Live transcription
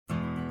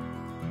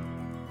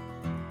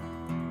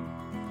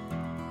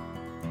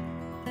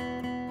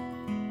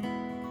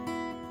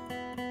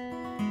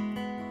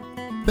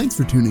Thanks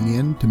for tuning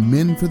in to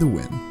Men for the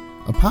Win,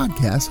 a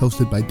podcast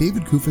hosted by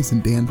David Kufis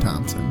and Dan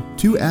Thompson,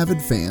 two avid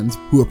fans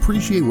who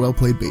appreciate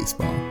well-played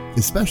baseball,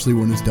 especially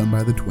when it's done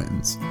by the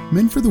Twins.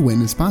 Men for the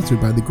Win is sponsored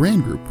by the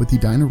Grand Group with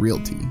Edina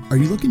Realty. Are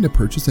you looking to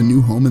purchase a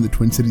new home in the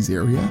Twin Cities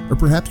area? Or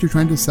perhaps you're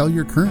trying to sell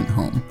your current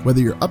home?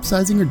 Whether you're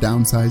upsizing or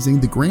downsizing,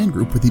 the Grand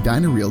Group with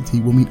Edina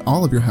Realty will meet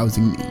all of your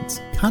housing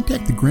needs.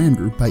 Contact the Grand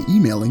Group by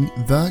emailing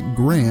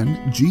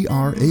thegran,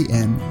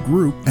 G-R-A-N,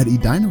 group at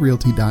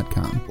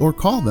edinarealty.com or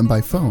call them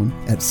by phone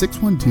at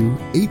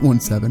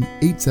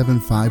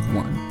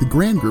 612-817-8751. The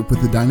Grand Group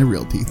with Edina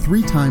Realty,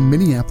 3-time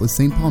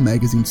Minneapolis-St. Paul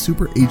Magazine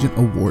Super Agent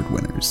Award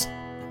winners.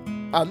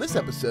 On this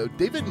episode,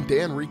 David and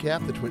Dan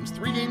recap the Twins'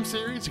 3-game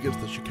series against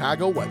the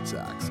Chicago White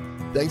Sox.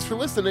 Thanks for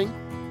listening.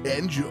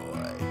 Enjoy.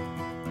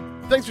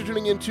 Thanks for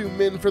tuning in to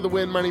Men for the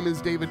Win. My name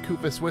is David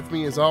Kufis. With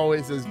me, as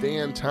always, is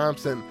Dan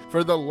Thompson.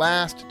 For the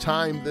last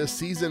time this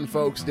season,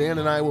 folks, Dan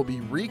and I will be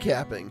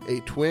recapping a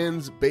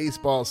Twins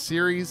baseball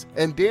series.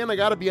 And Dan, I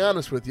gotta be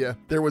honest with you,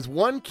 there was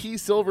one key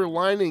silver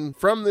lining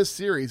from this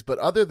series, but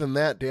other than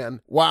that,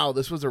 Dan, wow,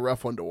 this was a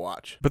rough one to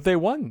watch. But they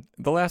won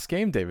the last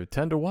game, David,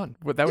 10-1.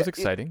 That was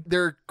exciting.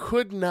 There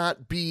could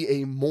not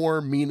be a more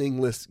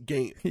meaningless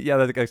game.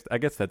 Yeah, I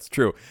guess that's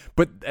true.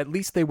 But at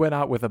least they went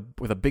out with a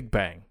big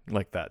bang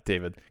like that,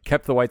 David.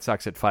 Kept the White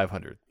Sox at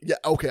 500. Yeah,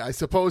 okay. I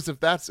suppose if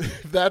that's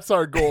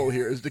our goal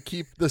here is to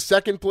keep the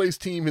second place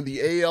team in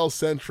the AL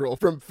Central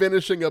from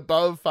finishing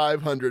above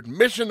 500.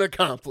 Mission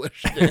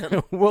accomplished,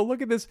 Dan. Well,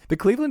 look at this. The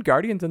Cleveland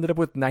Guardians ended up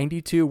with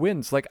 92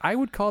 wins. Like, I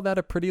would call that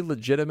a pretty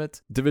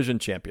legitimate division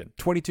champion.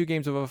 22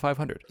 games above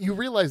 500. You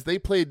realize they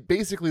played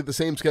basically the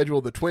same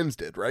schedule the Twins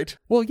did, right?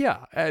 Well,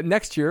 yeah.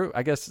 Next year,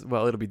 I guess,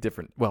 well, it'll be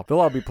different. Well, they'll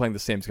all be playing the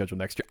same schedule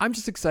next year. I'm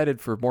just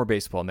excited for more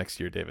baseball next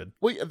year, David.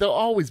 Well, there'll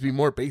always be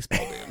more baseball,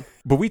 Dan.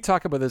 But we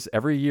talk about this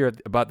every year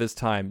about this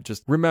time.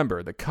 Just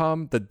remember that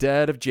come the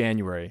dead of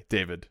January,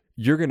 David,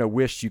 you're going to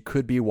wish you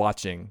could be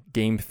watching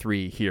Game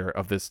 3 here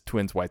of this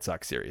Twins-White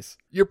Sox series.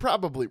 You're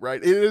probably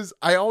right. It is.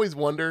 I always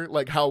wonder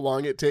how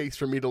long it takes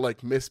for me to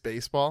miss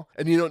baseball.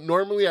 And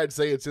normally I'd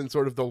say it's in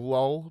sort of the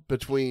lull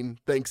between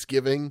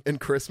Thanksgiving and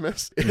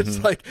Christmas. It's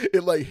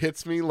it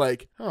hits me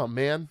oh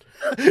man,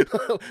 I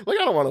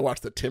don't want to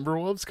watch the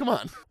Timberwolves. Come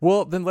on.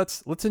 Well, then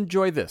let's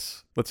enjoy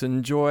this. Let's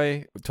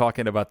enjoy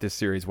talking about this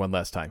series one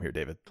last time here,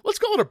 David. Let's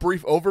call it a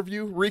brief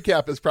overview.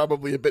 Recap is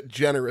probably a bit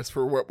generous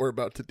for what we're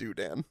about to do,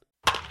 Dan.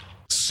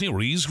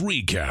 Series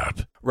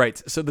recap.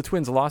 Right. So the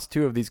Twins lost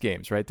 2 of these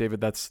games, right,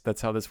 David?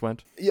 That's how this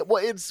went? Yeah,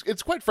 well,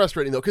 it's quite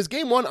frustrating, though, because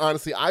Game 1,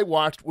 honestly, I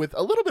watched with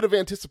a little bit of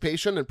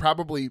anticipation and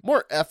probably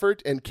more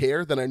effort and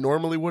care than I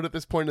normally would at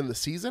this point in the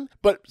season,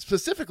 but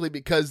specifically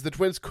because the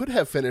Twins could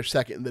have finished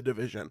second in the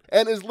division.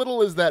 And as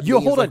little as that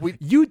means... Hold on.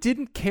 You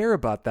didn't care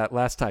about that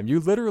last time. You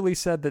literally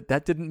said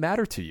that didn't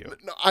matter to you.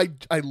 No, I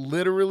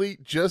literally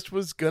just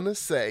was going to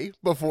say,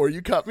 before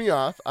you cut me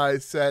off, I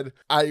said,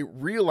 I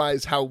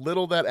realize how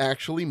little that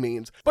actually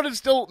means, but it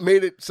still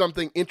made it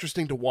something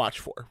interesting to watch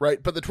for,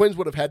 right? But the Twins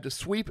would have had to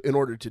sweep in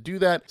order to do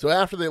that. So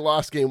after they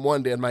lost Game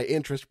 1, Dan, my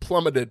interest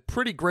plummeted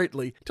pretty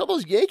greatly until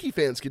those Yankee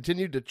fans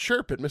continued to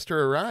chirp at Mr.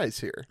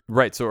 Arraez here.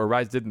 Right, so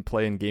Arraez didn't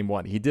play in Game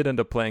 1. He did end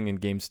up playing in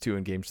Games 2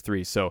 and Games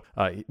 3, so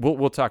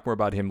we'll talk more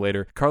about him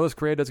later. Carlos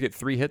Correa does get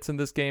 3 hits in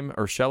this game.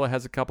 Urshela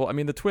has a couple. I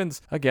mean, the Twins,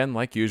 again,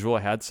 like usual,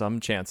 had some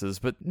chances,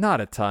 but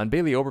not a ton.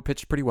 Bailey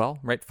overpitched pretty well,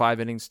 right?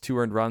 5 innings, 2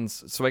 earned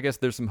runs, so I guess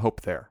there's some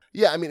hope there.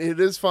 Yeah, I mean, it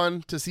is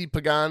fun to see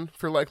Pagan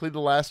for likely the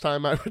last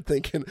time, I would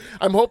think. And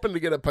I'm hoping to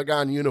get a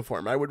Pagan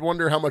uniform. I would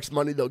wonder how much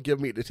money they'll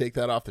give me to take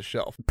that off the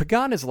shelf.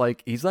 Pagan is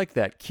he's like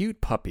that cute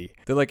puppy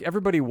that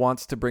everybody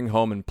wants to bring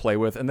home and play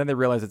with, and then they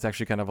realize it's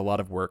actually kind of a lot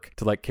of work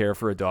to care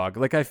for a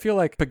dog. I feel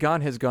like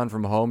Pagan has gone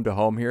from home to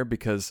home here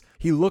because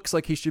he looks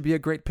like he should be a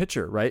great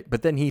pitcher, right?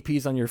 But then he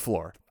pees on your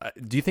floor.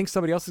 Do you think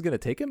somebody else is going to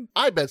take him?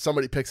 I bet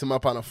somebody picks him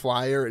up on a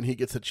flyer and he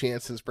gets a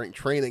chance in spring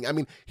training. I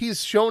mean,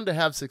 he's shown to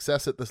have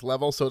success at this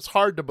level, so it's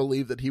hard to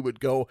believe that he would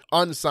go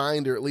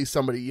unsigned, or at least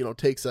somebody,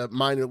 takes a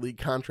minor league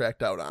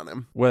contract out on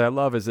him. What I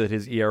love is that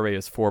his ERA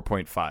is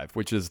 4.5,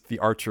 which is the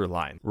Archer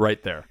line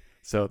right there.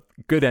 So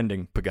good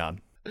ending,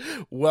 Pagan.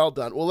 Well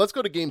done. Well, let's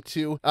go to Game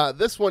 2.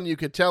 This one, you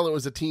could tell it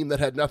was a team that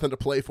had nothing to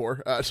play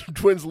for.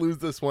 Twins lose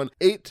this one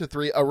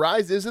 8-3.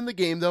 Arraez is in the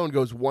game, though, and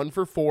goes 1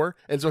 for 4.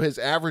 And so his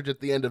average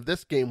at the end of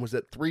this game was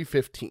at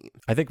 .315.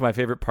 I think my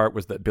favorite part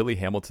was that Billy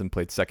Hamilton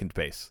played second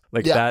base.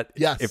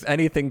 Yes. If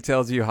anything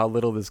tells you how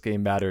little this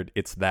game mattered,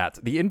 it's that.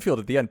 The infield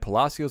at the end,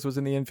 Palacios was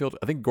in the infield.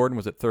 I think Gordon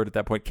was at third at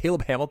that point.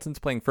 Caleb Hamilton's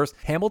playing first.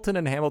 Hamilton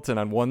and Hamilton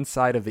on one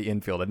side of the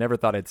infield. I never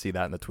thought I'd see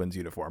that in the Twins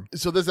uniform.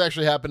 So this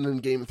actually happened in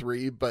Game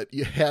 3, but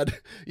you had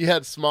you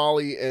had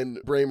Smalley and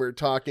Bramer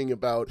talking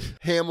about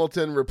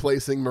Hamilton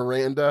replacing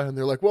Miranda, and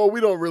they're like, well,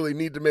 we don't really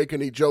need to make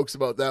any jokes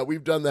about that.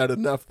 We've done that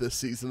enough this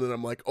season. And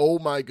I'm like, oh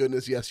my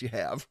goodness, yes, you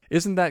have.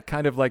 Isn't that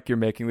kind of like you're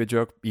making the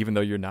joke, even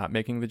though you're not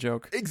making the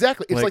joke?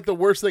 Exactly. It's like the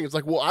worst thing. It's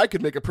like, well, I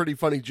could make a pretty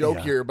funny joke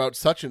here about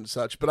such and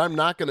such, but I'm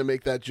not going to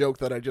make that joke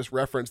that I just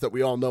referenced that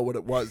we all know what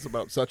it was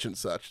about such and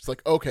such. It's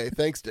like, okay,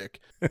 thanks, Dick.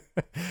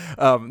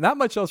 Not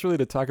much else really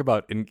to talk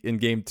about in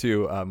game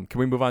 2. Can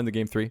we move on to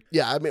game 3?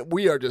 Yeah, I mean,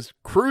 we are just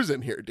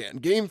cruising here, Dan.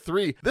 Game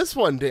 3. This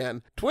one,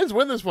 Dan, Twins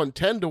win this one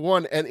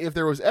 10-1, and if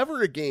there was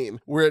ever a game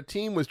where a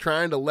team was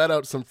trying to let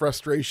out some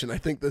frustration, I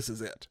think this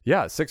is it.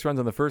 Yeah, 6 runs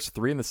in the first,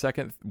 3 in the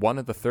second, 1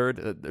 in the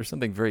third. There's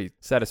something very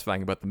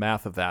satisfying about the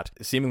math of that.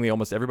 Seemingly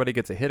almost everybody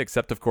gets a hit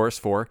except, of course,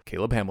 for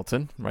Caleb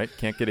Hamilton, right?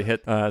 Can't get a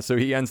hit. So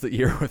he ends the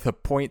year with a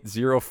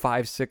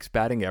 .056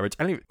 batting average.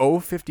 I don't even,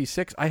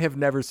 0.56? I have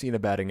never seen a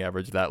batting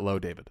average that low,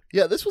 David.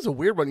 Yeah, this was a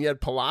weird one. You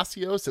had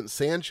Palacios and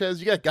Sanchez.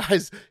 You got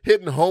guys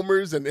hitting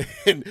homers and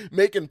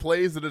making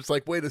plays that it's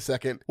like, wait a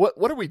second,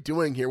 what are we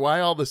doing here? Why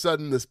all of a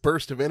sudden this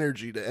burst of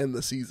energy to end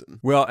the season?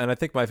 Well, and I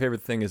think my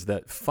favorite thing is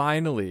that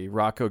finally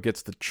Rocco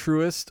gets the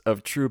truest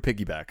of true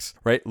piggybacks,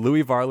 right?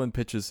 Louis Varland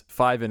pitches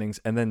 5 innings,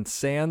 and then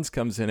Sands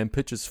comes in and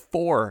pitches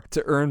 4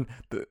 to earn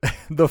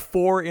the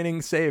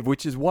 4-inning save,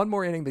 which is one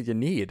more inning that you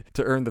need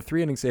to earn the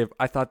 3-inning save.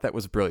 I thought that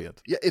was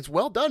brilliant. Yeah, it's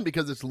well done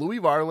because it's Louis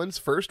Varland's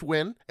first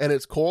win and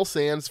it's Cole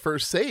Sands'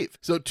 first save.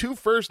 So 2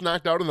 firsts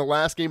knocked out in the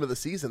last game of the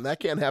season. That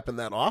can't happen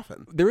that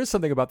often. There is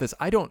something about this.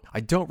 I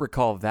don't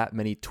recall that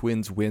many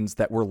Twins wins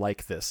that were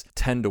like this,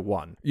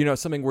 10-1. You know,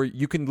 something where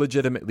you can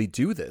legitimately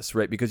do this,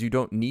 right? Because you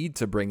don't need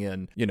to bring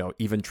in, you know,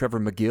 even Trevor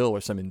McGill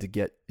or something to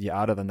get you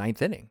out of the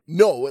 9th inning.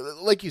 No,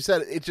 like you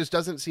said, it just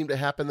doesn't seem to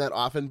happen that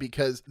often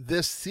because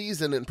this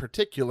season in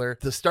particular,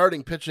 the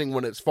starting pitching,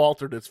 when it's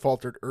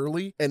faltered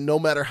early. And no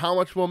matter how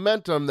much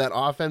momentum that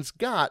offense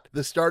got,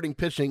 the starting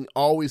pitching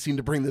always seemed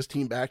to bring this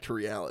team back to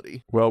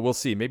reality. Well, we'll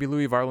see. Maybe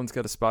Louis Varland's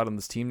got a spot on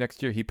this team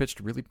next year. He pitched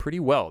really pretty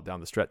well down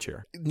the stretch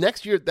here.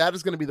 Next year, that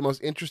is going to be the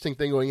most interesting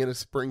thing going into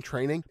spring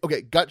training.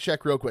 Okay, gut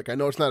check real quick. I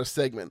know it's not a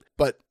segment,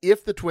 but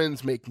if the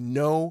Twins make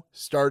no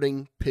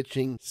starting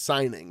pitching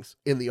signings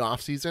in the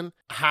offseason,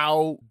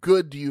 how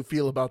good do you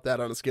feel about that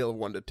on a scale of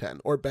 1 to 10?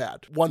 Or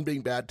bad? 1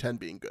 being bad, 10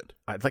 being good.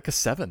 I'd like a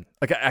 7.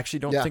 Like, I actually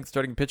don't think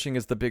starting pitching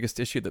is the biggest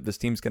issue that this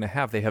team's going to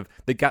have.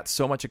 They got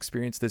so much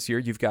experience this year.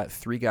 You've got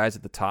 3 guys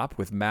at the top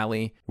with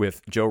Malley,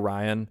 with Joe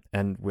Ryan,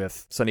 and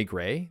with Sonny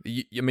Gray.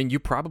 I mean, you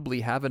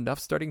probably have enough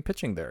starting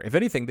pitching there. If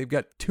anything, they've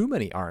got too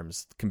many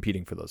arms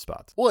competing for those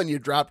spots. Well, and you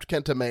dropped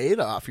Kenta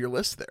Maeda off your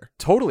list there.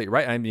 Totally,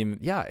 right? I mean,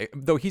 yeah,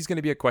 though he's going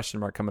to be a question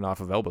mark coming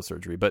off of elbow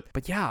surgery. But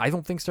yeah, I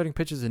don't think starting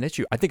pitch is an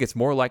issue. I think it's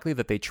more likely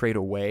that they trade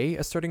away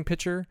a starting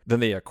pitcher than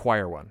they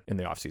acquire one in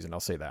the offseason. I'll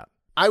say that.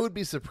 I would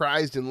be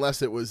surprised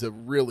unless it was a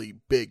really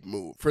big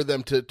move for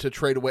them to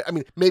trade away. I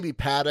mean, maybe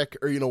Paddock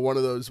or, you know, one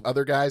of those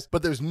other guys,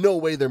 but there's no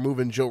way they're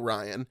moving Joe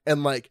Ryan.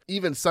 And like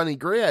even Sonny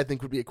Gray, I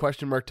think would be a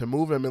question mark to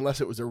move him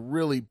unless it was a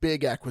really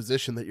big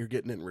acquisition that you're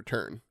getting in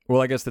return.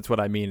 Well, I guess that's what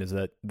I mean is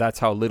that's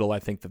how little I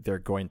think that they're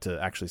going to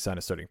actually sign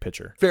a starting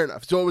pitcher. Fair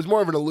enough. So it was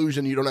more of an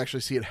illusion. You don't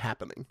actually see it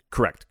happening.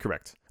 Correct.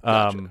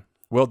 Gotcha.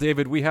 Well,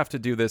 David, we have to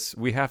do this.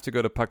 We have to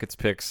go to Puckett's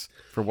Picks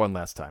for one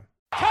last time.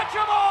 Catch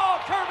 'em all,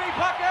 Kirby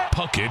Puckett!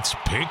 Puckett's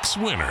Picks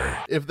winner.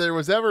 If there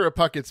was ever a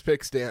Puckett's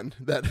Pick stand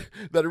that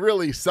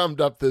really summed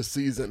up this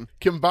season,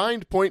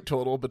 combined point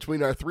total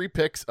between our 3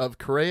 picks of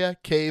Correa,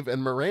 Cave,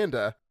 and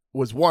Miranda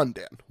was 1,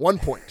 Dan. 1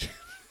 point.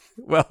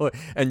 Well,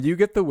 and you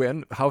get the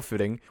win. How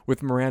fitting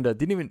with Miranda.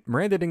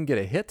 Miranda didn't get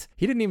a hit.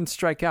 He didn't even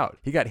strike out.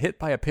 He got hit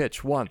by a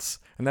pitch once,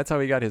 and that's how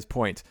he got his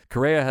point.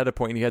 Correa had a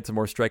point. And he had some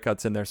more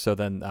strikeouts in there. So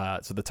then,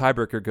 so the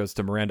tiebreaker goes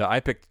to Miranda. I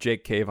picked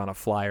Jake Cave on a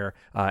flyer,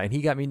 and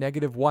he got me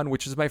 -1,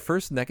 which is my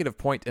first negative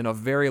point in a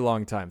very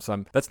long time.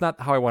 So that's not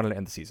how I wanted to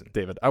end the season,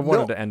 David. I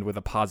wanted to end with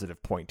a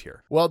positive point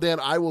here. Well, Dan,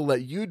 I will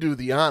let you do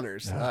the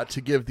honors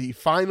to give the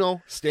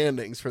final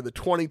standings for the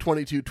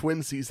 2022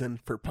 Twin season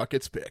for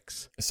Puckett's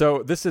Picks.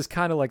 So this is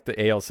kind of like the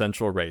AL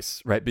Central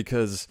race, right?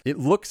 Because it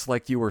looks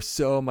like you were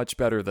so much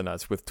better than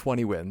us with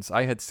 20 wins.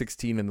 I had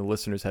 16 and the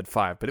listeners had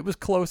 5, but it was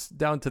close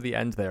down to the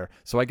end there.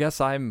 So I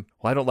guess I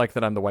don't like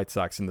that I'm the White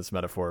Sox in this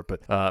metaphor,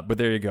 but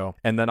there you go.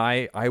 And then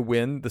I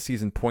win the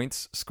season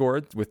points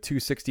scored with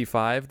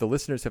 265. The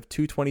listeners have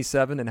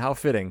 227, and how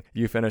fitting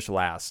you finish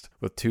last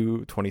with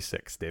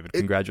 226, David.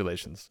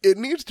 Congratulations. It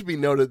needs to be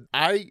noted,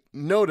 I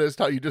noticed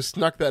how you just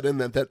snuck that in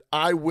that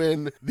I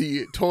win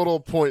the total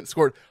points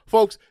scored.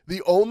 Folks,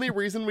 the only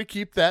reason we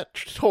keep that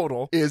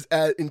total is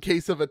in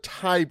case of a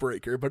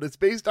tiebreaker, but it's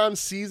based on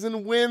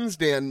season wins,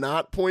 Dan,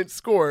 not points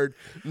scored.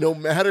 No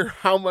matter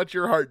how much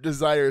your heart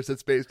desires,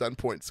 it's based on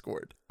points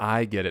scored.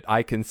 I get it.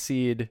 I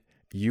concede.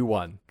 You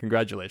won.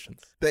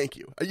 Congratulations. Thank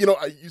you. You know,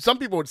 some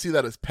people would see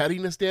that as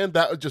pettiness, Dan.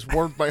 That just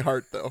warmed my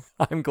heart, though.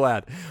 I'm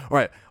glad. All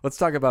right, let's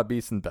talk about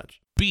Beast and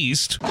Bench.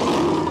 Beast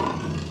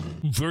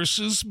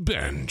versus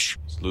Bench.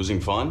 Is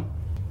losing fun?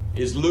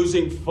 Is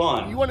losing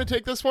fun? You want to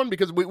take this one?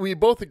 Because we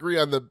both agree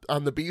on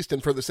the Beast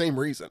and for the same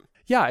reason.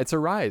 Yeah, it's a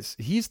rise.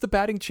 He's the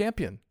batting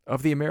champion.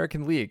 of the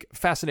American League.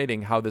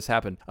 Fascinating how this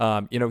happened.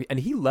 And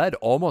he led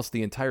almost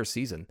the entire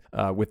season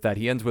with that.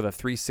 He ends with a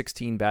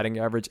 316 batting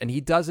average, and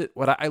he does it.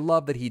 I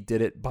love that he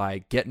did it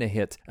by getting a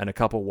hit and a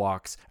couple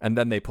walks, and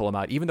then they pull him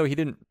out. Even though he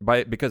didn't,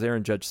 because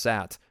Aaron Judge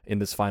sat in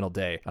this final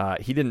day,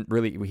 he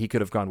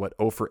could have gone,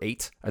 0 for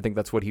 8? I think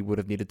that's what he would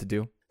have needed to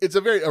do. It's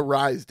a very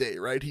Arise day,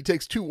 right? He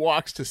takes 2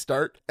 walks to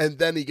start, and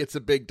then he gets a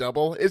big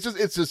double. It's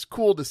just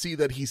cool to see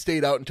that he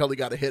stayed out until he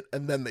got a hit,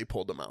 and then they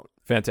pulled him out.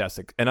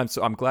 Fantastic. And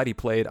I'm glad he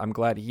played. I'm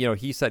glad,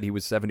 he said he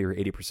was 70 or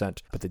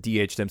 80%, but they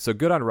DH'd him. So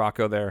good on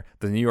Rocco there.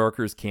 The New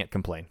Yorkers can't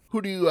complain.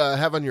 Who do you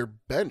have on your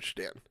bench,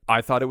 Dan?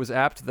 I thought it was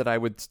apt that I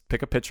would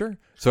pick a pitcher.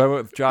 So I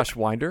went with Josh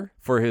Winder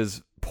for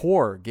his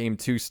poor Game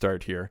 2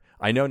 start here.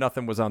 I know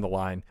nothing was on the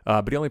line,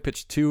 but he only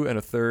pitched 2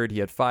 1/3. He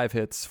had 5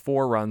 hits,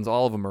 4 runs,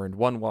 all of them earned,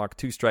 1 walk,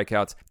 2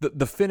 strikeouts.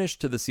 The finish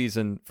to the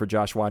season for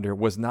Josh Winder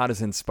was not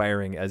as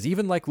inspiring as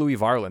even like Louis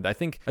Varland. I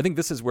think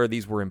this is where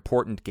these were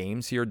important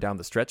games here down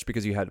the stretch,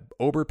 because you had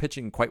Ober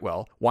pitching quite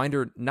well,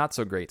 Winder not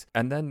so great,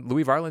 and then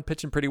Louis Varland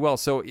pitching pretty well.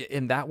 So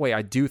in that way,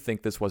 I do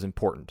think this was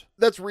important.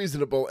 That's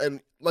reasonable,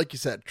 and like you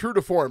said, true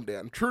to form,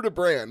 Dan, true to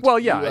brand. Well,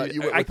 yeah,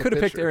 I could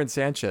have picked Aaron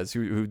Sanchez,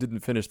 who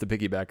didn't finish the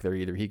piggyback there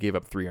either. He gave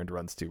up 3 earned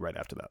runs too right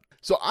after that.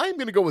 So I'm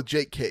going to go with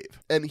Jake Cave,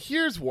 and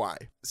here's why.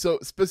 So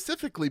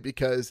specifically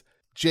because,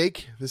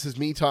 Jake, this is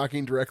me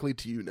talking directly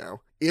to you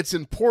now. It's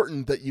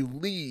important that you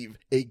leave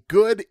a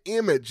good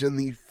image in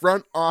the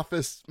front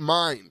office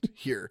mind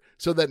here,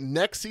 so that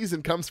next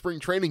season come spring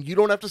training, you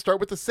don't have to start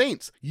with the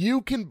Saints.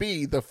 You can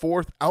be the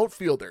 4th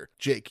outfielder,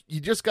 Jake.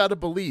 You just got to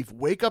believe.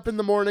 Wake up in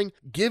the morning,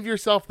 give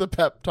yourself the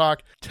pep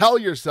talk, tell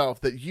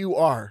yourself that you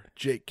are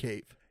Jake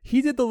Cave.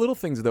 He did the little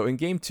things, though. In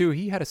Game 2,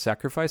 he had a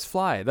sacrifice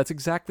fly. That's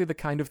exactly the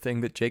kind of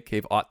thing that Jake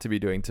Cave ought to be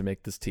doing to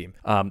make this team.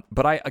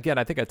 But I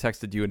think I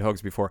texted you and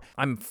Hogs before.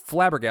 I'm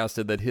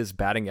flabbergasted that his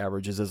batting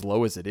average is as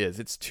low as it is.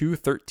 It's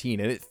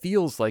 213, and it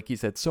feels like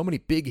he's had so many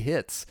big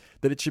hits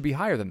that it should be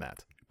higher than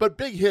that. But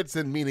big hits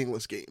in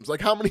meaningless games.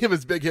 Like, how many of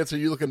his big hits are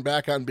you looking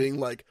back on being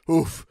like,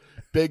 oof,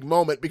 big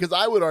moment? Because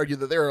I would argue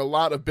that there are a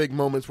lot of big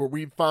moments where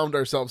we found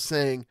ourselves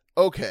saying,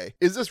 okay,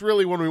 is this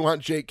really when we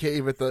want Jake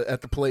Cave at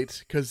the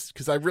plate?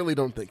 Because I really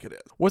don't think it is.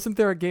 Wasn't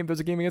there a game? There was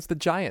a game against the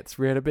Giants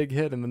where he had a big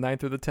hit in the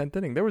 9th or the 10th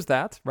inning. There was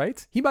that,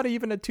 right? He might have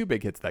even had 2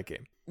 big hits that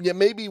game. Yeah,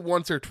 maybe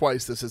once or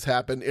twice this has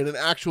happened in an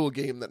actual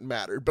game that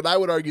mattered. But I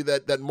would argue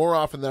that more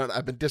often than not,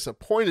 I've been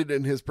disappointed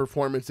in his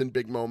performance in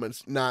big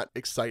moments, not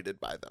excited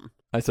by them.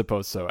 I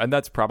suppose so, and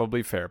that's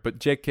probably fair. But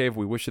Jake Cave,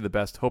 we wish you the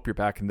best. Hope you're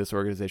back in this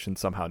organization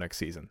somehow next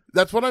season.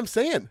 That's what I'm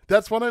saying.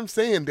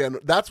 Dan.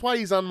 That's why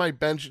he's on my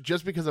bench,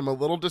 just because I'm a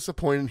little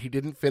disappointed he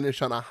didn't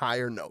finish on a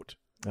higher note.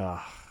 All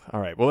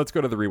right, well, let's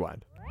go to the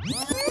rewind.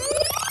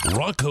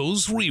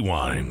 Rocco's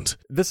Rewind.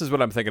 This is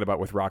what I'm thinking about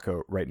with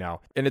Rocco right now,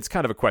 and it's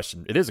kind of a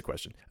question. It is a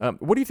question.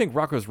 What do you think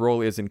Rocco's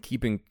role is in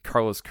keeping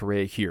Carlos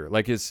Correa here?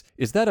 Like, is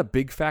that a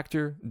big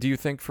factor, do you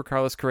think, for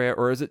Carlos Correa,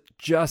 or is it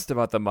just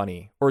about the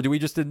money? Or do we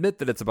just admit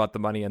that it's about the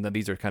money and then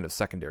these are kind of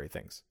secondary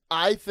things?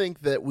 I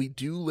think that we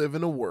do live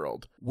in a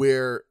world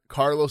where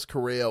Carlos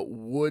Correa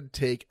would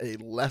take a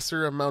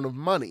lesser amount of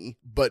money,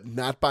 but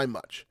not by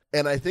much.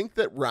 And I think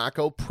that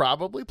Rocco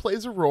probably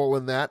plays a role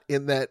in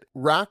that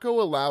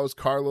Rocco allows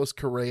Carlos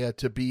Correa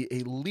to be a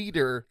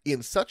leader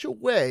in such a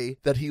way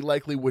that he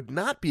likely would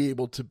not be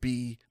able to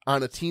be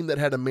on a team that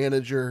had a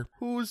manager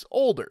who's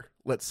older,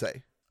 let's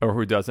say. Or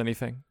who does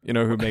anything,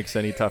 who makes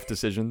any tough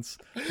decisions.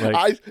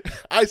 Like,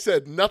 I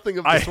said nothing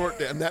of the sort,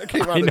 Dan. That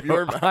came out of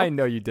your mouth. I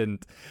know you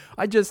didn't.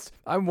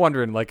 I'm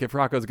wondering, if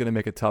Rocco's going to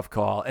make a tough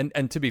call.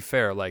 And to be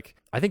fair,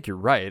 I think you're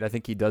right. I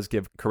think he does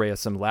give Correa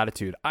some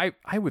latitude. I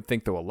would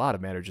think, though, a lot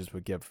of managers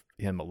would give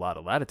him a lot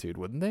of latitude,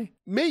 wouldn't they?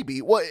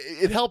 Maybe. Well,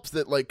 it helps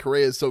that,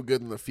 Correa is so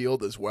good in the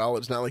field as well.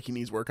 It's not like he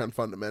needs work on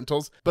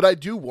fundamentals. But I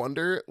do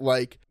wonder,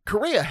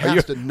 Correa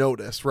has to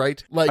notice,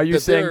 right? Are you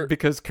saying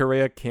because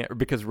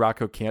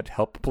Rocco can't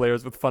help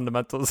players with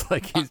fundamentals?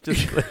 He's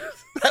just...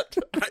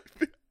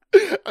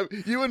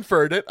 You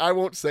inferred it. I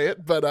won't say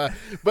it. But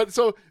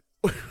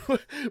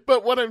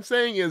what I'm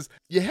saying is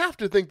you have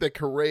to think that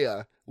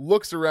Correa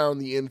looks around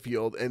the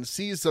infield and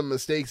sees some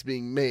mistakes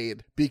being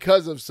made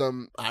because of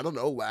some,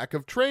 lack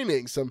of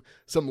training, some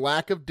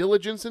lack of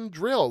diligence in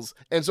drills.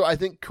 And so I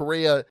think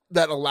Correa,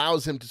 that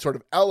allows him to sort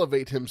of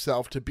elevate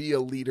himself to be a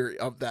leader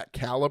of that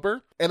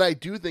caliber. And I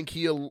do think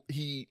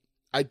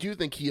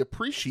he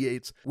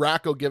appreciates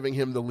Rocco giving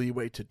him the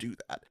leeway to do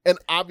that. And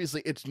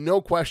obviously, it's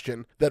no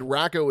question that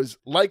Rocco is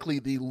likely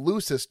the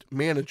loosest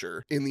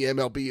manager in the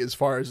MLB as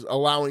far as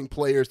allowing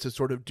players to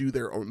sort of do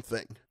their own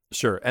thing.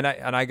 Sure. And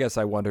I guess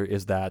I wonder,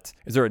 is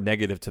there a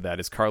negative to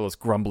that? Is Carlos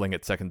grumbling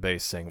at second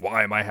base saying,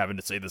 why am I having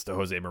to say this to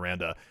Jose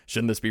Miranda?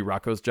 Shouldn't this be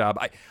Rocco's job?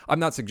 I'm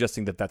not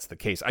suggesting that that's the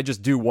case. I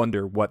just do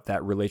wonder what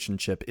that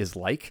relationship is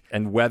like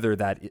and whether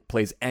that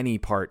plays any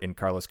part in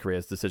Carlos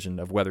Correa's decision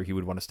of whether he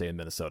would want to stay in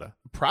Minnesota.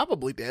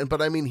 Probably, Dan. But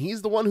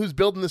he's the one who's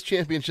building this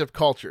championship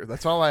culture.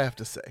 That's all I have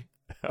to say.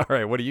 All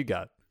right. What do you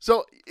got?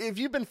 So if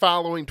you've been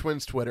following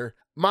Twins Twitter,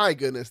 my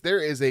goodness, there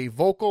is a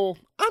vocal,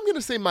 I'm going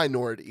to say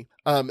minority,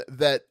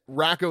 that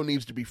Rocco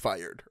needs to be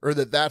fired, or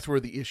that's where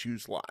the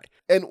issues lie.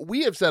 And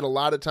we have said a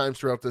lot of times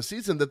throughout the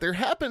season that there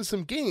have been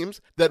some games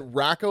that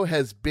Rocco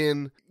has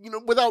been,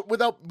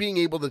 without being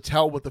able to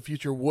tell what the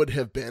future would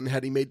have been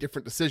had he made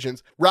different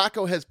decisions,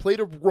 Rocco has played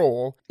a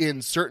role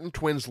in certain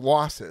Twins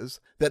losses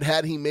that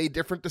had he made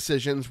different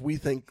decisions, we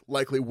think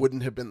likely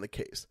wouldn't have been the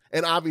case.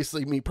 And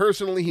obviously, me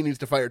personally, he needs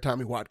to fire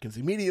Tommy Watkins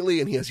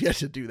immediately, and he has yet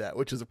to do that,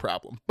 which is a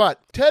problem.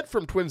 But Ted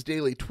from Twins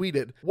Daily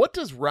tweeted, "What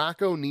does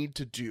Rocco need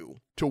to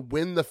do to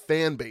win the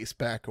fan base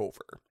back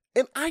over?"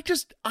 And I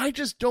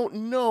just don't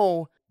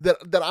know that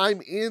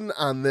I'm in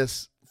on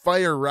this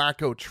fire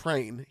Rocco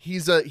train.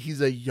 He's a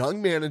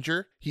young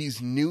manager.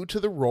 He's new to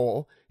the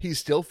role. He's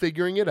still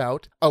figuring it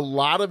out. A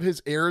lot of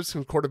his errors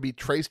can sort of be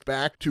traced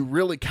back to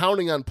really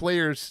counting on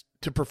players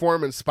to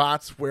perform in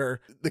spots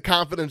where the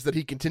confidence that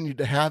he continued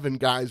to have in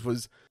guys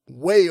was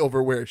way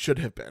over where it should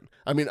have been.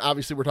 I mean,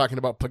 obviously we're talking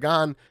about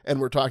Pagan and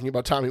we're talking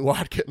about Tommy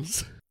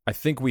Watkins. I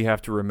think we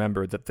have to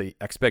remember that the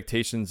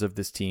expectations of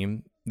this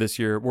team this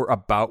year were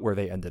about where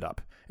they ended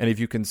up. And if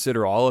you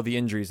consider all of the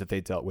injuries that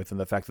they dealt with and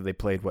the fact that they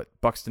played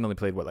Buxton only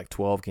played like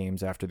 12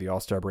 games after the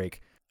All-Star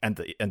break, and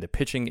the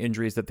pitching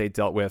injuries that they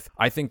dealt with,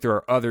 I think there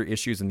are other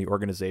issues in the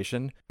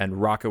organization,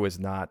 and Rocco is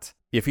not,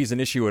 if he's an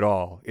issue at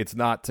all, it's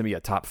not to me a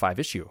top 5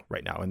 issue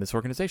right now in this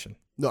organization.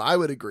 No, I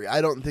would agree.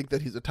 I don't think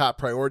that he's a top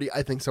priority.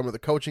 I think some of the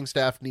coaching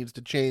staff needs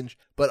to change.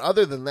 But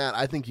other than that,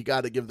 I think you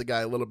got to give the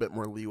guy a little bit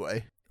more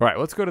leeway. All right,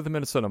 let's go to the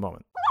Minnesota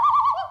moment.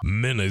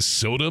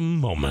 Minnesota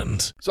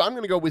moment. So I'm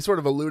going to go, we sort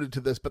of alluded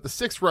to this, but the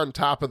 6-run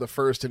top of the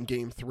first in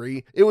game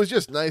 3, it was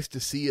just nice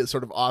to see a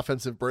sort of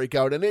offensive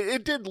breakout, and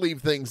it did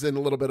leave things in a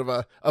little bit of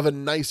a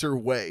nicer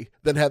way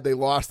than had they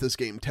lost this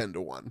game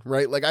 10-1,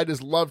 right? Like, I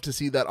just love to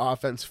see that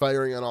offense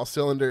firing on all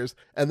cylinders,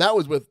 and that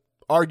was with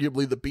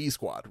arguably the B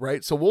squad,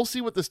 right? So we'll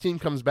see what this team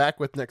comes back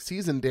with next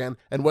season, Dan,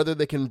 and whether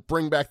they can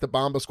bring back the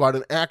Bomba squad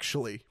and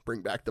actually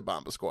bring back the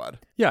Bomba squad.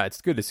 Yeah,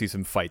 it's good to see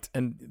some fight.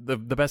 And the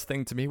best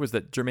thing to me was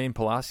that Jermaine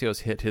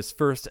Palacios hit his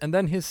first and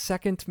then his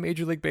second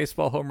Major League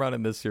Baseball home run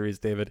in this series,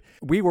 David.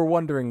 We were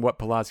wondering what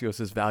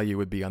Palacios' value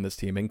would be on this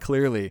team, and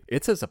clearly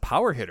it's as a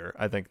power hitter,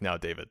 I think now,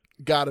 David.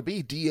 Gotta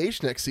be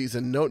DH next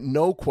season,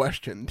 no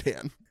question,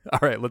 Dan. All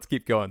right, let's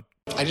keep going.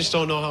 I just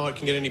don't know how it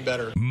can get any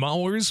better.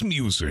 Mauer's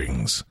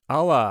musings.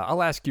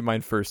 I'll ask you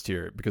mine first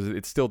here because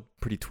it's still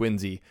pretty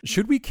twinsy.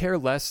 Should we care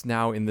less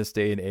now in this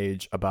day and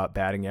age about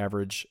batting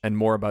average and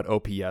more about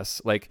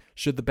OPS? Like,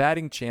 should the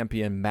batting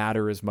champion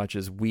matter as much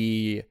as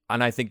we,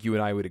 and I think you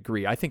and I would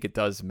agree, I think it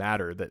does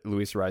matter that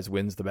Luis Arraez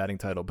wins the batting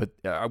title, but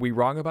are we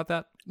wrong about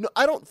that? No,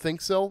 I don't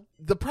think so.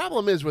 The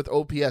problem is with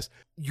OPS,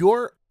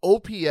 your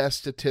OPS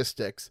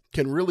statistics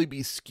can really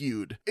be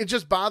skewed. It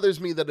just bothers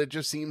me that it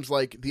just seems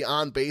like the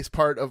on-base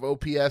part of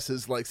OPS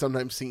is like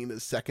sometimes seen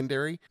as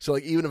secondary. So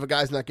like even if a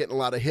guy's not getting a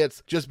lot of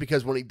hits, just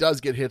because when he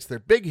does get hits, they're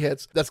big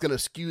hits, that's going to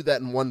skew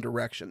that in one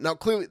direction. Now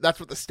clearly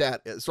that's what the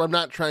stat is. So I'm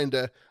not trying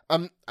to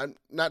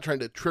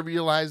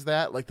trivialize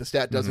that, like the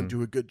stat doesn't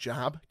do a good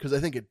job, because I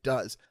think it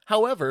does.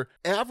 However,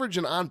 average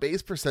and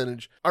on-base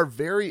percentage are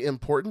very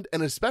important,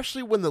 and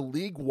especially when the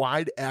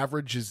league-wide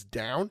average is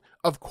down,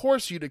 of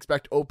course you'd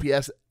expect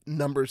OPS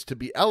numbers to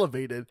be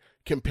elevated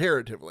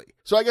comparatively.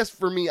 So I guess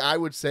for me, I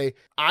would say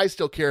I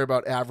still care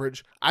about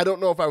average. I don't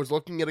know if I was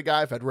looking at a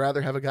guy, if I'd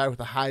rather have a guy with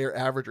a higher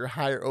average or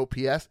higher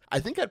OPS. I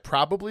think I'd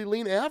probably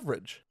lean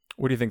average.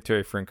 What do you think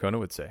Terry Francona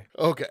would say?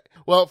 Okay.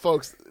 Well,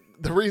 folks,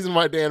 the reason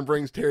why Dan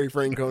brings Terry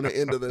Francona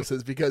into this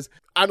is because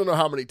I don't know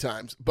how many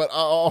times, but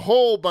a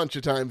whole bunch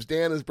of times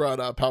Dan has brought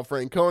up how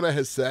Francona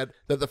has said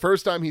that the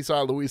first time he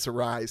saw Luis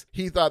Arraez,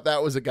 he thought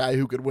that was a guy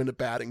who could win a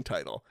batting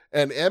title.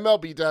 And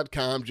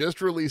MLB.com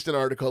just released an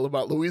article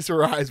about Luis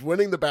Arraez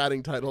winning the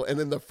batting title, and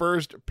in the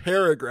first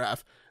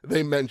paragraph,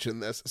 they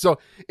mention this. So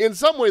in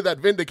some way that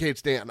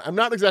vindicates Dan. I'm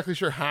not exactly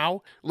sure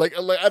how. Like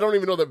I don't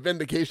even know that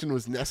vindication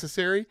was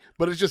necessary,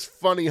 but it's just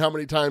funny how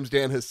many times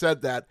Dan has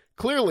said that.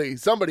 Clearly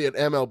somebody at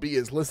MLB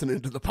is listening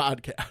to the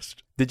podcast.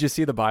 Did you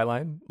see the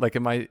byline? Like,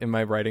 am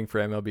I writing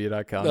for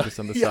MLB.com just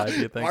on the side,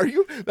 do you think? Are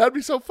you? That'd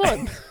be so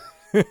fun.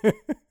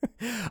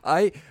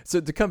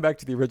 So to come back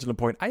to the original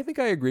point, I think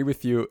I agree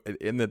with you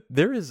in that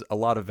there is a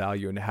lot of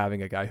value in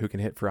having a guy who can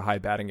hit for a high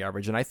batting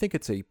average. And I think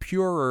it's a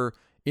purer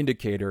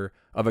indicator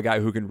of a guy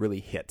who can really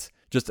hit.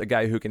 Just a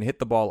guy who can hit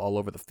the ball all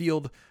over the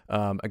field,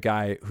 a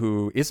guy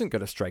who isn't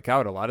going to strike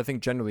out a lot. I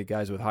think generally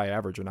guys with high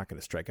average are not going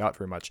to strike out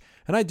very much.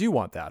 And I do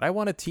want that. I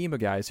want a team of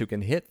guys who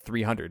can hit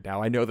 300.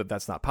 Now, I know that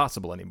that's not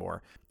possible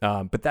anymore,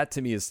 but that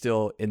to me is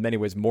still in many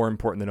ways more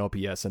important than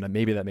OPS, and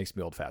maybe that makes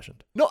me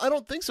old-fashioned. No, I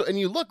don't think so. And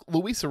you look,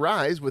 Luis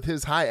Arraez, with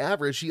his high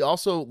average, he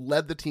also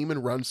led the team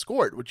in runs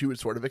scored, which you would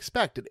sort of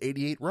expect at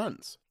 88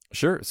 runs.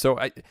 Sure. So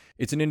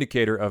it's an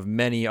indicator of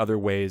many other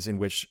ways in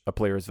which a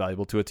player is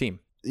valuable to a team.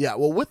 Yeah,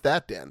 well, with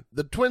that, Dan,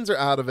 the Twins are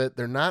out of it.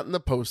 They're not in the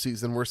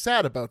postseason. We're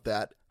sad about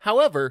that.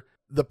 However,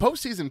 the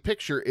postseason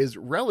picture is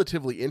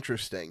relatively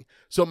interesting.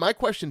 So my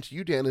question to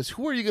you, Dan, is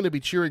who are you going to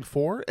be cheering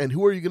for and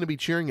who are you going to be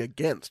cheering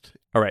against?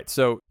 All right,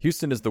 so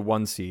Houston is the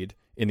 1 seed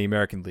in the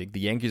American League.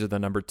 The Yankees are the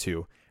number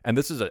 2. And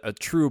this is a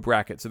true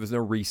bracket, so there's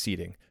no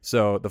reseeding.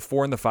 So the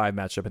 4 and the 5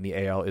 matchup in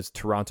the AL is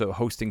Toronto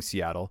hosting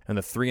Seattle, and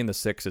the 3 and the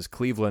 6 is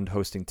Cleveland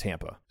hosting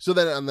Tampa. So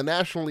then on the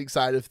National League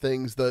side of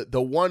things, the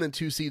 1 and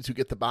 2 seeds who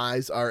get the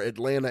byes are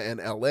Atlanta and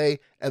LA,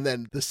 and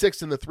then the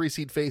 6 and the 3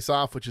 seed face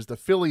off, which is the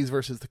Phillies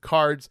versus the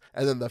Cards,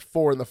 and then the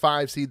 4 and the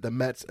 5 seed, the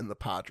Mets and the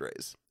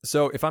Padres.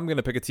 So if I'm going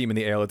to pick a team in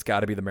the AL, it's got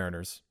to be the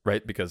Mariners,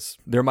 right? Because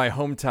they're my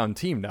hometown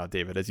team now,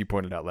 David, as you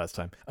pointed out last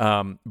time.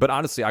 But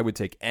honestly, I would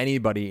take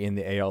anybody in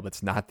the AL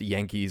that's not the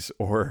Yankees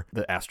or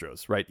the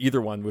Astros, right?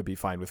 Either one would be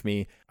fine with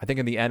me. I think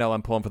in the NL,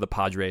 I'm pulling for the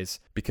Padres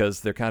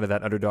because they're kind of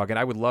that underdog, and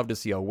I would love to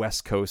see a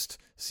West Coast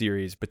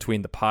series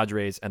between the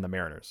Padres and the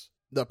Mariners.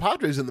 The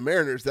Padres and the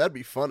Mariners, that'd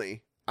be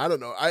funny. I don't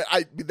know.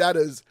 I that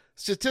is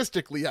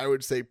statistically, I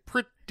would say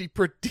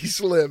pretty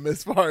slim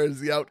as far as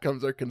the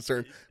outcomes are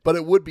concerned, but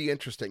it would be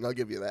interesting. I'll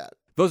give you that.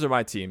 Those are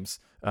my teams,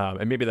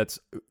 and maybe that's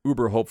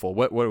uber hopeful.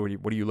 What are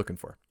you looking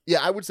for? Yeah,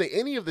 I would say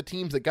any of the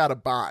teams that got a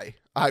bye,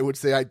 I would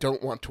say I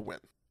don't want to win,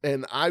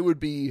 and I would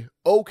be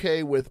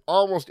okay with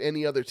almost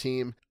any other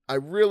team. I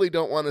really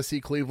don't want to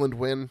see Cleveland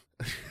win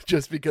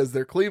just because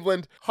they're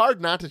Cleveland. Hard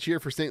not to cheer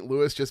for St.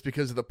 Louis just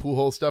because of the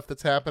Pujols stuff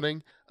that's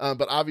happening.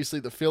 But obviously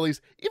the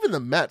Phillies, even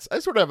the Mets, I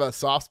sort of have a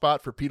soft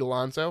spot for Pete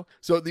Alonso.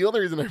 So the only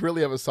reason I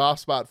really have a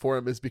soft spot for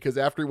him is because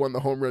after he won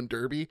the home run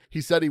derby,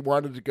 he said he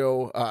wanted to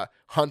go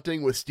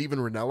hunting with Steven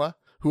Rinella,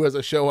 who has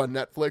a show on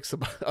Netflix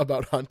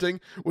about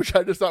hunting, which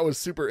I just thought was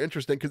super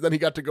interesting because then he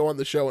got to go on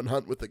the show and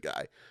hunt with the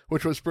guy,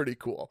 which was pretty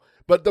cool.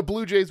 But the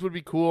Blue Jays would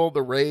be cool,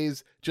 the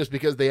Rays, just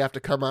because they have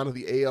to come out of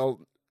the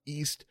AL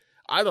East.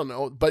 I don't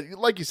know, but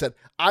like you said,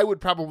 I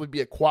would probably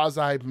be a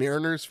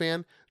quasi-Mariners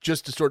fan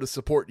just to sort of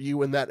support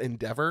you in that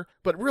endeavor.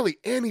 But really,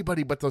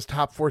 anybody but those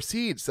top 4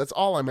 seeds, that's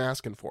all I'm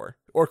asking for.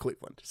 Or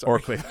Cleveland. Sorry. Or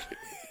Cleveland.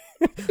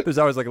 There's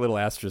always like a little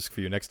asterisk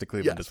for you next to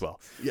Cleveland as well.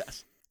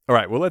 Yes. All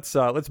right, well,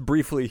 let's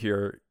briefly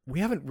here. We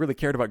haven't really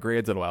cared about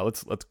grades in a while.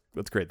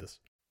 Let's grade this.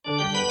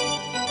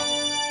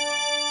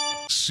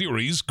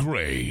 Series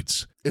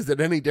grades. Is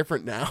it any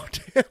different now,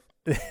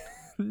 Dan?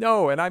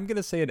 No, and I'm going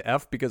to say an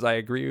F because I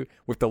agree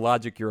with the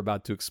logic you're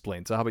about to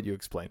explain. So how about you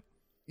explain?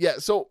 Yeah,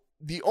 so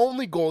the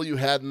only goal you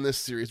had in this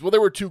series, well,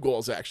 there were 2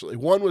 goals, actually.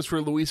 One was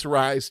for Luis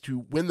Arraez to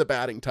win the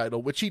batting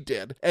title, which he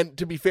did. And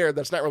to be fair,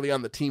 that's not really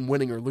on the team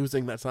winning or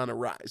losing, that's on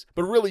Arraez.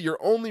 But really, your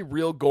only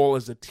real goal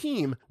as a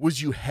team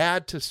was you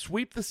had to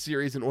sweep the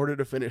series in order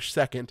to finish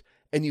second,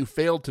 and you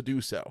failed to do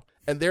so.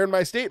 And there in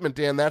my statement,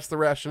 Dan, that's the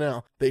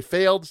rationale. They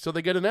failed, so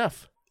they get an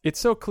F. It's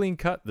so clean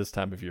cut this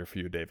time of year for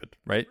you, David,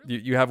 right?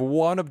 You have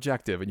one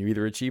objective, and you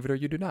either achieve it or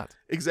you do not.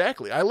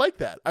 Exactly. I like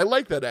that.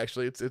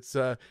 Actually.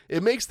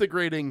 It makes the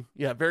grading,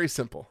 very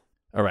simple.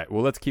 All right.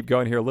 Well, let's keep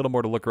going here. A little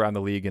more to look around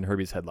the league in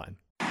Herbie's headline.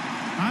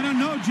 I don't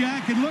know,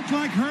 Jack. It looked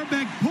like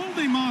Herbeck pulled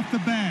him off the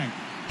bag.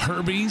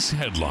 Herbie's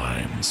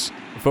headlines.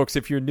 Folks,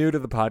 if you're new to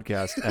the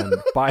podcast,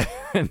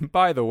 and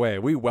by the way,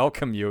 we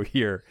welcome you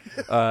here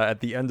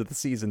at the end of the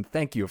season.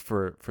 Thank you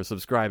for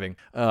subscribing.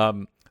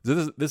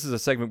 So this is a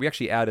segment we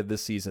actually added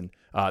this season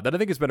that I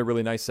think has been a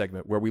really nice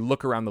segment where we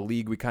look around the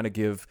league. We kind of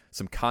give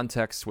some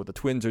context what the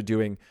Twins are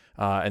doing,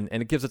 and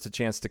it gives us a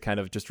chance to kind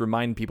of just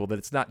remind people that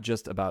it's not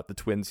just about the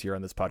Twins here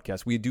on this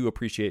podcast. We do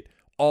appreciate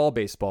all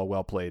baseball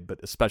well played, but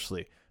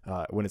especially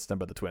when it's done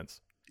by the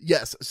Twins.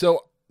 Yes.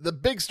 So the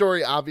big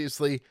story,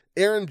 obviously,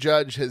 Aaron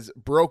Judge has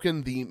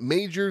broken the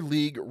major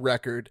league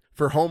record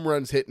for home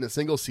runs hit in a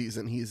single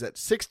season. He's at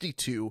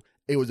 62.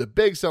 It was a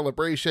big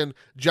celebration.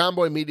 John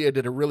Boy Media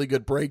did a really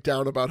good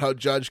breakdown about how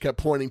Judge kept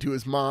pointing to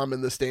his mom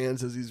in the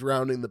stands as he's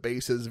rounding the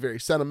bases. Very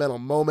sentimental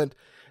moment.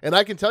 And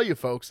I can tell you,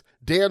 folks,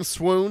 Dan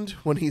swooned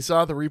when he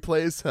saw the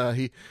replays.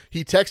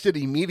 He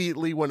texted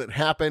immediately when it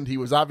happened. He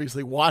was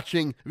obviously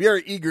watching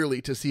very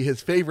eagerly to see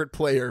his favorite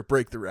player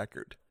break the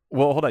record.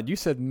 Well, hold on. You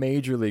said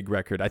Major League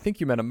record. I think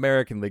you meant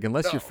American League,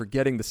 unless you're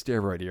forgetting the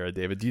steroid era,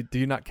 David. Do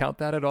you not count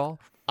that at all?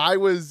 I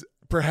was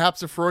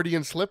perhaps a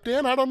Freudian slip,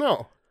 Dan. I don't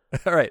know.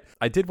 All right.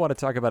 I did want to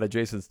talk about a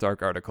Jason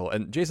Stark article.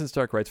 And Jason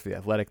Stark writes for The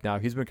Athletic now.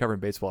 He's been covering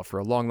baseball for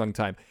a long, long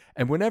time.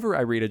 And whenever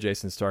I read a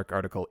Jason Stark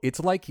article, it's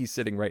like he's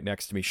sitting right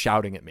next to me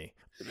shouting at me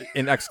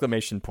in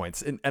exclamation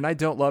points. And I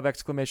don't love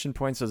exclamation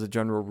points as a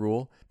general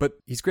rule, but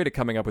he's great at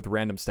coming up with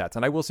random stats.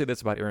 And I will say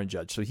this about Aaron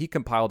Judge. So he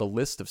compiled a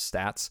list of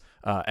stats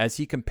as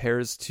he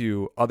compares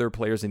to other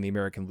players in the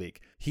American League.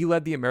 He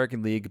led the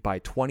American League by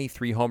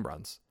 23 home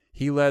runs.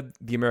 He led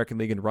the American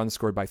League in runs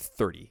scored by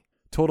 30.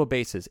 Total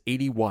bases,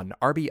 81.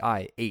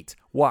 RBI, 8.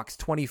 Walks,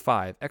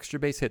 25. Extra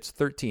base hits,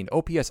 13.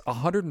 OPS,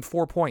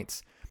 104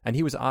 points. And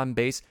he was on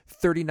base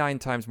 39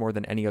 times more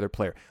than any other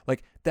player.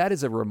 Like, that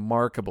is a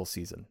remarkable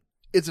season.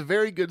 It's a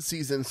very good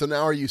season. So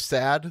now are you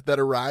sad that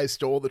Arraez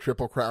stole the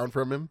Triple Crown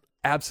from him?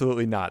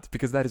 Absolutely not,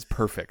 because that is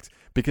perfect.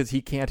 Because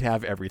he can't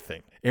have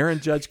everything. Aaron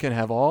Judge can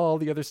have all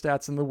the other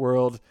stats in the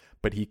world,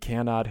 but he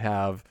cannot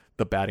have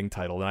the batting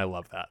title, and I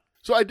love that.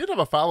 So I did have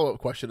a follow-up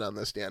question on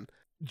this, Dan.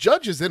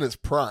 Judge is in his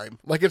prime.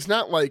 Like, it's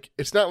not like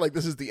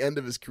this is the end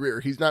of his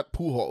career. He's not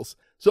Pujols.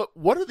 So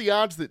what are the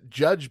odds that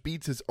Judge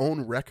beats his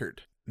own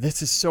record?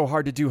 This is so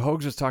hard to do.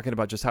 Hogs was talking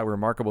about just how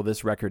remarkable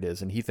this record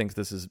is, and he thinks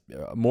this is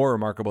more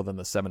remarkable than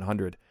the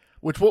 700.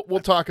 which we'll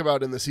talk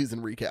about in the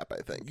season recap,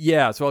 I think.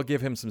 Yeah, so I'll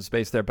give him some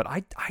space there, but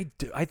I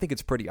think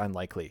it's pretty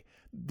unlikely.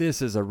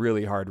 This is a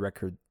really hard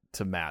record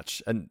to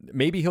match, and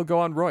maybe he'll go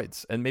on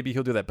roids, and maybe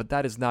he'll do that, but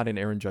that is not in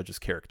Aaron Judge's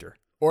character.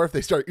 Or if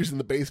they start using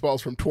the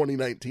baseballs from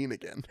 2019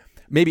 again.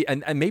 Maybe,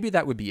 and maybe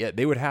that would be it.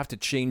 They would have to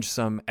change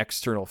some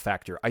external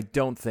factor. I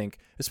don't think,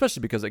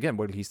 especially because, again,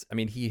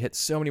 he hit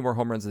so many more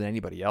home runs than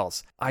anybody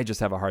else. I just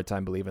have a hard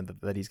time believing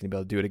that he's going to be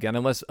able to do it again,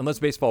 unless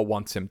baseball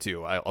wants him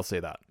to. I'll say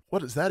that.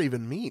 What does that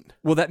even mean?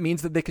 Well, that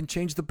means that they can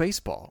change the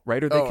baseball,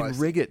 right? Or they can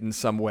rig it in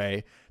some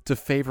way to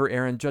favor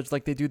Aaron Judge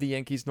like they do the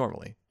Yankees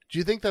normally. Do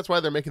you think that's why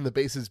they're making the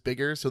bases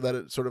bigger, so that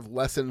it sort of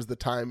lessens the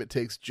time it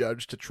takes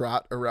Judge to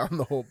trot around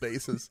the whole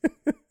bases?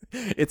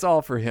 It's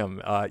all for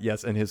him,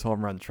 yes, and his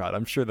home run trot.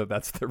 I'm sure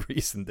that's the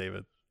reason,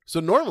 David. So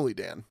normally,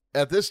 Dan,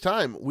 at this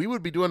time, we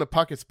would be doing a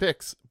Puckett's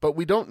Picks, but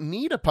we don't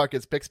need a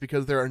Puckett's Picks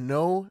because there are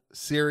no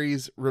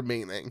series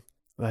remaining.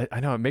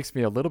 I know, it makes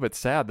me a little bit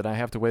sad that I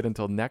have to wait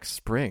until next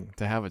spring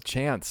to have a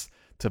chance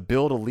to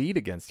build a lead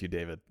against you,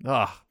 David.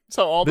 Ugh. That's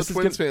how all the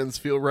Twins fans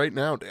feel right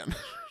now, Dan.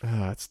 Oh,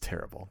 that's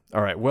terrible.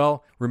 All right.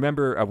 Well,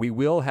 remember, we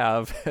will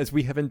have, as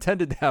we have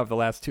intended to have the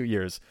last 2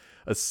 years,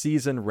 a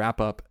season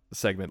wrap-up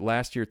segment.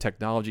 Last year,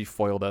 technology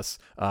foiled us,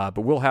 but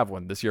we'll have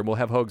one this year. We'll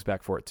have Hogs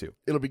back for it, too.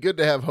 It'll be good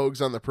to have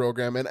Hogs on the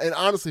program. And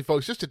honestly,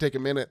 folks, just to take a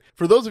minute,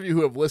 for those of you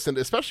who have listened,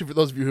 especially for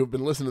those of you who have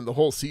been listening the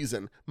whole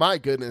season, my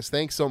goodness,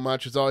 thanks so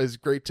much. It's always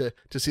great to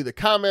see the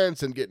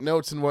comments and get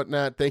notes and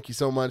whatnot. Thank you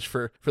so much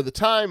for the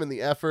time and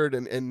the effort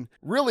and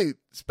really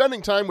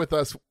spending time with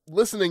us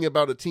listening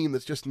about a team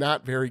that's just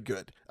not very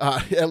good,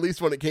 at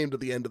least when it came to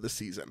the end of the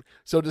season.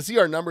 So to see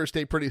our numbers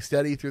stay pretty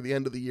steady through the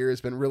end of the year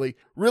has been really,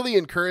 really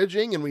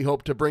encouraging, and we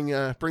hope to bring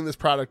this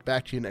product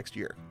back to you next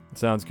year.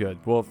 Sounds good.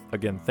 Well,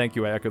 again, thank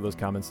you. I echo those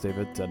comments,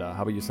 David. And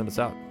how about you send us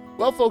out?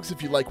 Well, folks,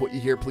 if you like what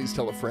you hear, please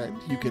tell a friend.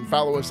 You can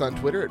follow us on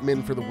Twitter at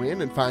Men for the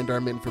Win and find our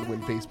Men for the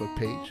Win Facebook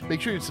page. Make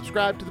sure you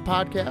subscribe to the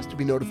podcast to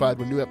be notified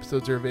when new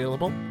episodes are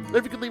available. And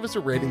if you could leave us a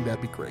rating,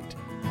 that'd be great.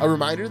 A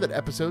reminder that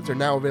episodes are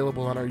now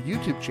available on our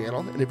YouTube channel,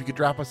 and if you could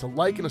drop us a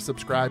like and a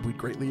subscribe, we'd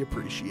greatly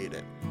appreciate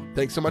it.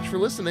 Thanks so much for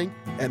listening,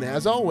 and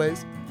as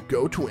always,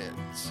 go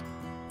Twins.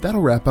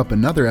 That'll wrap up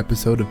another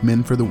episode of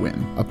Men for the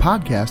Win, a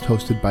podcast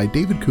hosted by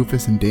David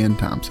Kufis and Dan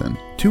Thompson,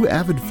 two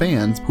avid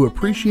fans who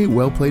appreciate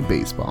well-played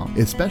baseball,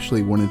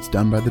 especially when it's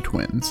done by the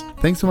Twins.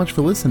 Thanks so much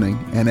for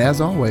listening, and as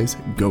always,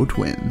 go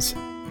Twins.